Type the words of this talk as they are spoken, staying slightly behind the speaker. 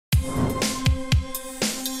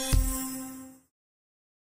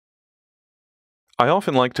I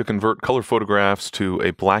often like to convert color photographs to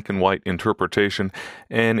a black and white interpretation,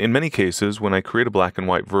 and in many cases, when I create a black and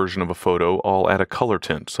white version of a photo, I'll add a color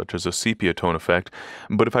tint, such as a sepia tone effect.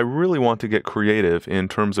 But if I really want to get creative in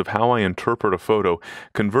terms of how I interpret a photo,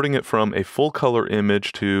 converting it from a full color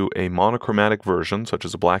image to a monochromatic version, such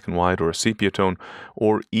as a black and white or a sepia tone,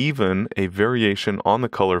 or even a variation on the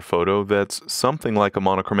color photo that's something like a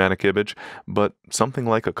monochromatic image, but something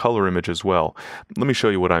like a color image as well. Let me show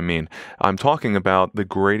you what I mean. I'm talking about the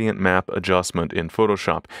gradient map adjustment in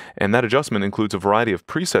Photoshop, and that adjustment includes a variety of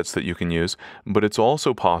presets that you can use, but it's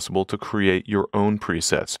also possible to create your own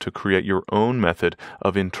presets, to create your own method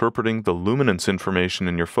of interpreting the luminance information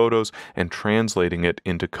in your photos and translating it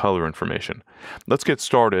into color information. Let's get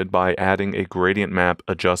started by adding a gradient map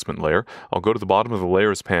adjustment layer. I'll go to the bottom of the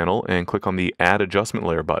Layers panel and click on the Add Adjustment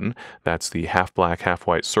Layer button. That's the half black, half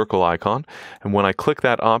white circle icon. And when I click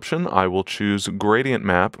that option, I will choose Gradient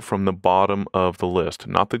Map from the bottom of the list.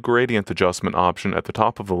 Not the Gradient Adjustment option at the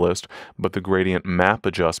top of the list, but the Gradient Map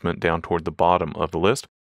Adjustment down toward the bottom of the list.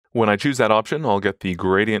 When I choose that option, I'll get the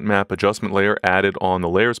Gradient Map Adjustment layer added on the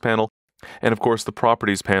Layers panel. And of course, the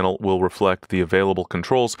Properties panel will reflect the available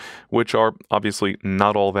controls, which are obviously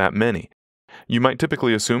not all that many. You might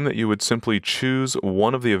typically assume that you would simply choose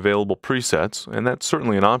one of the available presets, and that's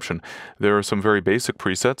certainly an option. There are some very basic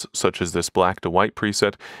presets, such as this black to white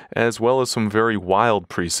preset, as well as some very wild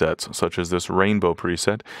presets, such as this rainbow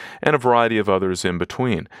preset, and a variety of others in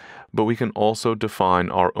between. But we can also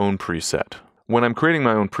define our own preset. When I'm creating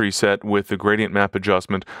my own preset with the gradient map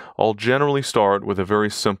adjustment, I'll generally start with a very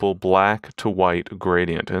simple black to white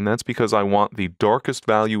gradient, and that's because I want the darkest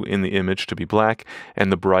value in the image to be black and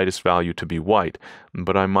the brightest value to be white,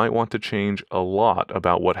 but I might want to change a lot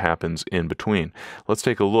about what happens in between. Let's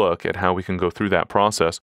take a look at how we can go through that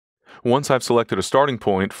process. Once I've selected a starting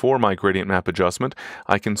point for my gradient map adjustment,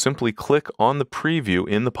 I can simply click on the preview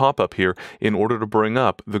in the pop-up here in order to bring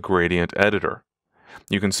up the gradient editor.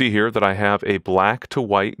 You can see here that I have a black to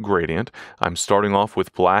white gradient. I'm starting off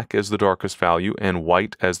with black as the darkest value and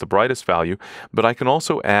white as the brightest value, but I can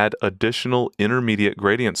also add additional intermediate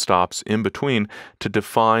gradient stops in between to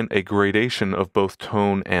define a gradation of both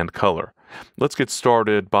tone and color. Let's get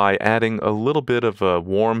started by adding a little bit of a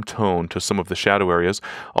warm tone to some of the shadow areas.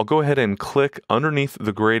 I'll go ahead and click underneath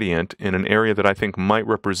the gradient in an area that I think might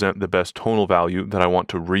represent the best tonal value that I want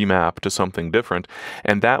to remap to something different,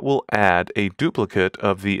 and that will add a duplicate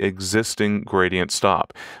of the existing gradient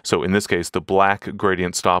stop. So in this case, the black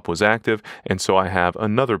gradient stop was active, and so I have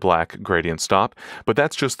another black gradient stop, but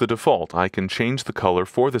that's just the default. I can change the color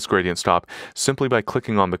for this gradient stop simply by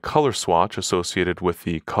clicking on the color swatch associated with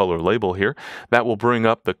the color label here. That will bring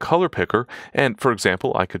up the color picker, and for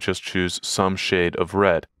example, I could just choose some shade of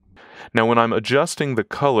red. Now, when I'm adjusting the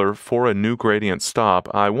color for a new gradient stop,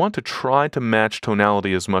 I want to try to match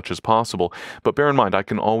tonality as much as possible, but bear in mind I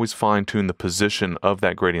can always fine-tune the position of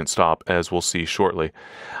that gradient stop, as we'll see shortly.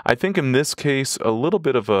 I think in this case, a little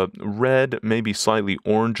bit of a red, maybe slightly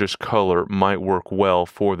orangish color might work well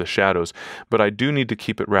for the shadows, but I do need to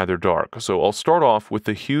keep it rather dark. So I'll start off with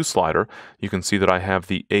the hue slider. You can see that I have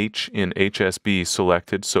the H in HSB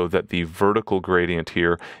selected so that the vertical gradient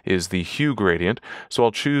here is the hue gradient. So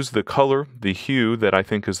I'll choose the color, the hue that I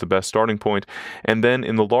think is the best starting point, and then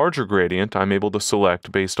in the larger gradient I'm able to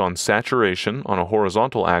select based on saturation on a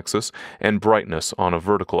horizontal axis and brightness on a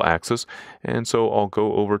vertical axis, and so I'll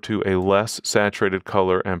go over to a less saturated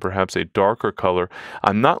color and perhaps a darker color.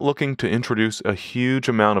 I'm not looking to introduce a huge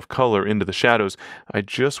amount of color into the shadows. I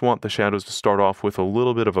just want the shadows to start off with a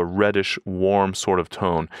little bit of a reddish warm sort of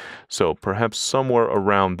tone, so perhaps somewhere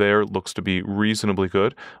around there looks to be reasonably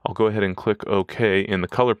good. I'll go ahead and click OK in the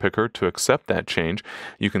color picker to accept that change.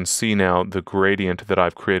 You can see now the gradient that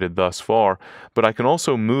I've created thus far, but I can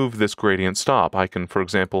also move this gradient stop. I can, for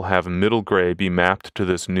example, have middle gray be mapped to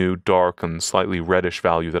this new dark and slightly reddish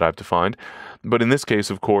value that I've defined. But in this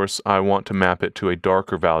case, of course, I want to map it to a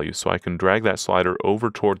darker value, so I can drag that slider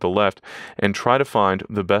over toward the left and try to find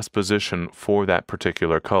the best position for that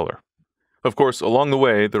particular color. Of course, along the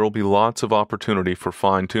way, there will be lots of opportunity for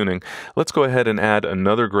fine-tuning. Let's go ahead and add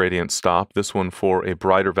another gradient stop, this one for a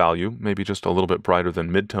brighter value, maybe just a little bit brighter than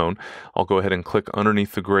midtone. I'll go ahead and click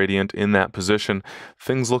underneath the gradient in that position.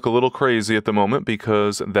 Things look a little crazy at the moment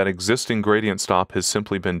because that existing gradient stop has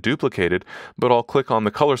simply been duplicated, but I'll click on the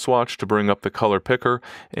color swatch to bring up the color picker,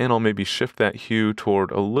 and I'll maybe shift that hue toward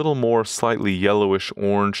a little more slightly yellowish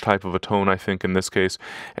orange type of a tone, I think, in this case,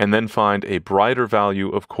 and then find a brighter value,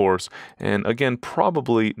 of course, and again,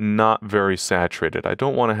 probably not very saturated. I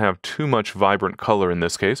don't want to have too much vibrant color in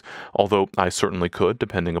this case, although I certainly could,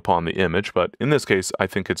 depending upon the image, but in this case, I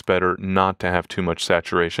think it's better not to have too much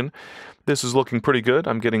saturation. This is looking pretty good.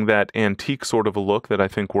 I'm getting that antique sort of a look that I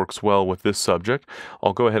think works well with this subject.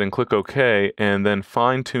 I'll go ahead and click OK, and then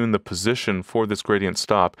fine-tune the position for this gradient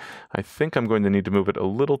stop. I think I'm going to need to move it a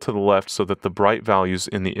little to the left so that the bright values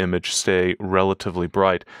in the image stay relatively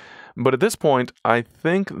bright. But at this point, I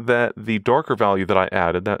think that the darker value that I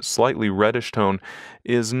added, that slightly reddish tone,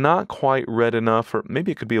 is not quite red enough, or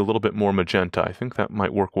maybe it could be a little bit more magenta. I think that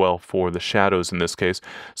might work well for the shadows in this case.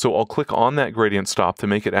 So I'll click on that gradient stop to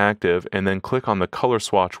make it active, and then click on the color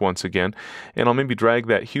swatch once again, and I'll maybe drag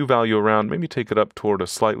that hue value around, maybe take it up toward a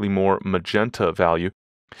slightly more magenta value.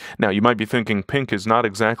 Now, you might be thinking pink is not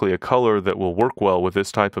exactly a color that will work well with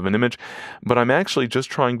this type of an image, but I'm actually just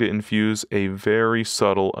trying to infuse a very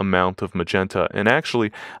subtle amount of magenta. And actually,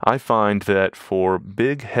 I find that for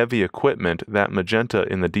big, heavy equipment, that magenta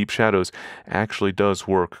in the deep shadows actually does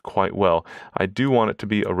work quite well. I do want it to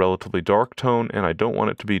be a relatively dark tone, and I don't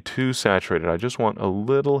want it to be too saturated. I just want a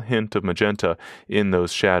little hint of magenta in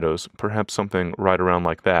those shadows, perhaps something right around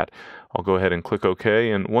like that. I'll go ahead and click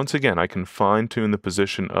OK, and once again, I can fine-tune the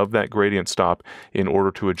position of that gradient stop in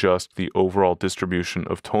order to adjust the overall distribution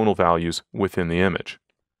of tonal values within the image.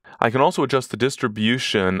 I can also adjust the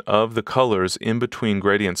distribution of the colors in between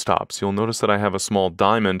gradient stops. You'll notice that I have a small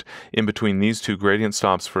diamond in between these two gradient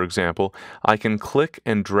stops, for example. I can click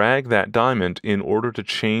and drag that diamond in order to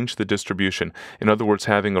change the distribution. In other words,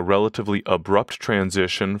 having a relatively abrupt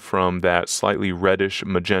transition from that slightly reddish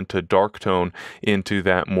magenta dark tone into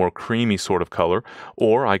that more creamy sort of color,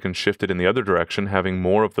 or I can shift it in the other direction, having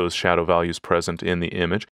more of those shadow values present in the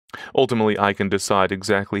image. Ultimately, I can decide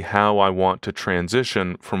exactly how I want to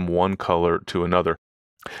transition from one color to another.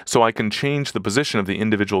 So I can change the position of the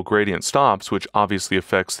individual gradient stops, which obviously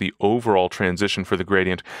affects the overall transition for the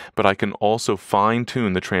gradient, but I can also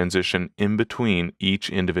fine-tune the transition in between each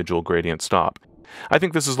individual gradient stop. I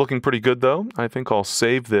think this is looking pretty good though. I think I'll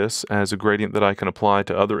save this as a gradient that I can apply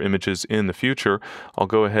to other images in the future. I'll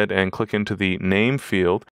go ahead and click into the name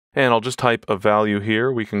field, and I'll just type a value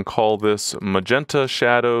here. We can call this magenta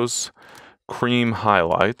shadows cream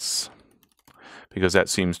highlights, because that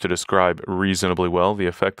seems to describe reasonably well the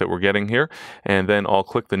effect that we're getting here. And then I'll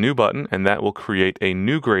click the new button, and that will create a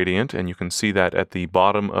new gradient, and you can see that at the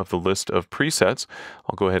bottom of the list of presets.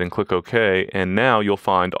 I'll go ahead and click OK, and now you'll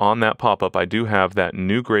find on that pop-up I do have that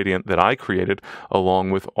new gradient that I created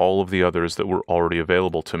along with all of the others that were already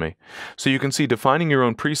available to me. So you can see defining your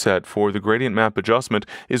own preset for the gradient map adjustment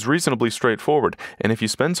is reasonably straightforward, and if you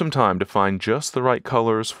spend some time to find just the right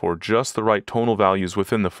colors for just the right tonal values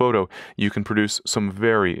within the photo, you can produce some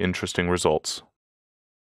very interesting results.